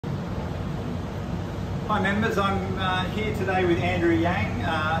Hi members, I'm here today with Andrew Yang,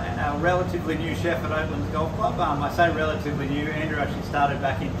 a relatively new chef at Oatlands Golf Club. I say relatively new. Andrew actually started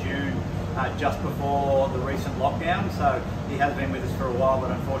back in June, just before the recent lockdown, so he has been with us for a while,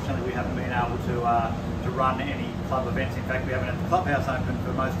 but unfortunately we haven't been able to run any club events. In fact, we haven't had the clubhouse open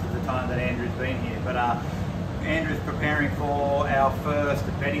for most of the time that Andrew's been here. But Andrew's preparing for our first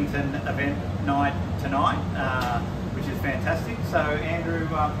Beddington event night tonight, which is fantastic. So Andrew,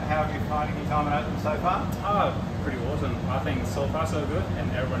 how are you finding your time at Oatlands so far? Oh, pretty awesome. I think so far so good,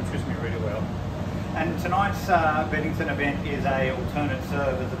 and everyone treats me really well. And tonight's Beddington event is a alternate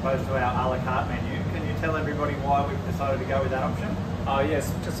serve as opposed to our a la carte menu. Can you tell everybody why we've decided to go with that option?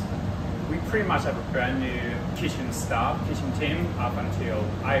 Yes, just we pretty much have a brand new kitchen staff, kitchen team up until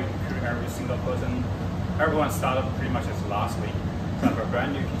I recruit every single person. Everyone started pretty much as last week. So I have a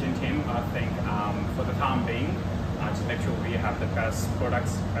brand new kitchen team. I think for the time being, to make sure we have the best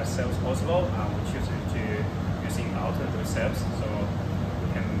products, best sales possible, we choose to using alternative serves so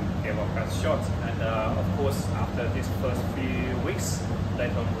we can give our best shots. And of course, after these first few weeks,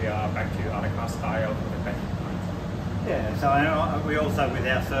 later on we are back to a la carte style for the back. Yeah, so I know we also, with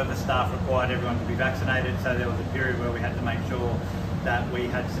our service staff, required everyone to be vaccinated, so there was a period where we had to make sure that we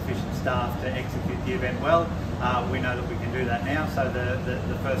had sufficient staff to execute the event well. We know that we can do that now, so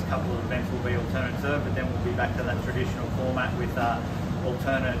the first couple of events will be alternate serve, but then we'll be back to that traditional format with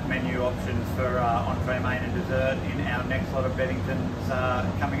alternate menu options for entree, main and dessert in our next lot of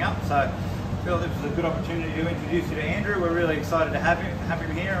Beddingtons coming up. So I feel this was a good opportunity to introduce you to Andrew. We're really excited to have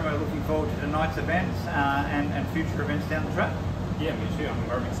him here, and we're looking forward to tonight's events and future events down the track. Yeah, me too. I'm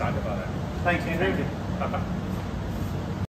very excited about it. Thanks, Andrew. Thank you. Bye-bye.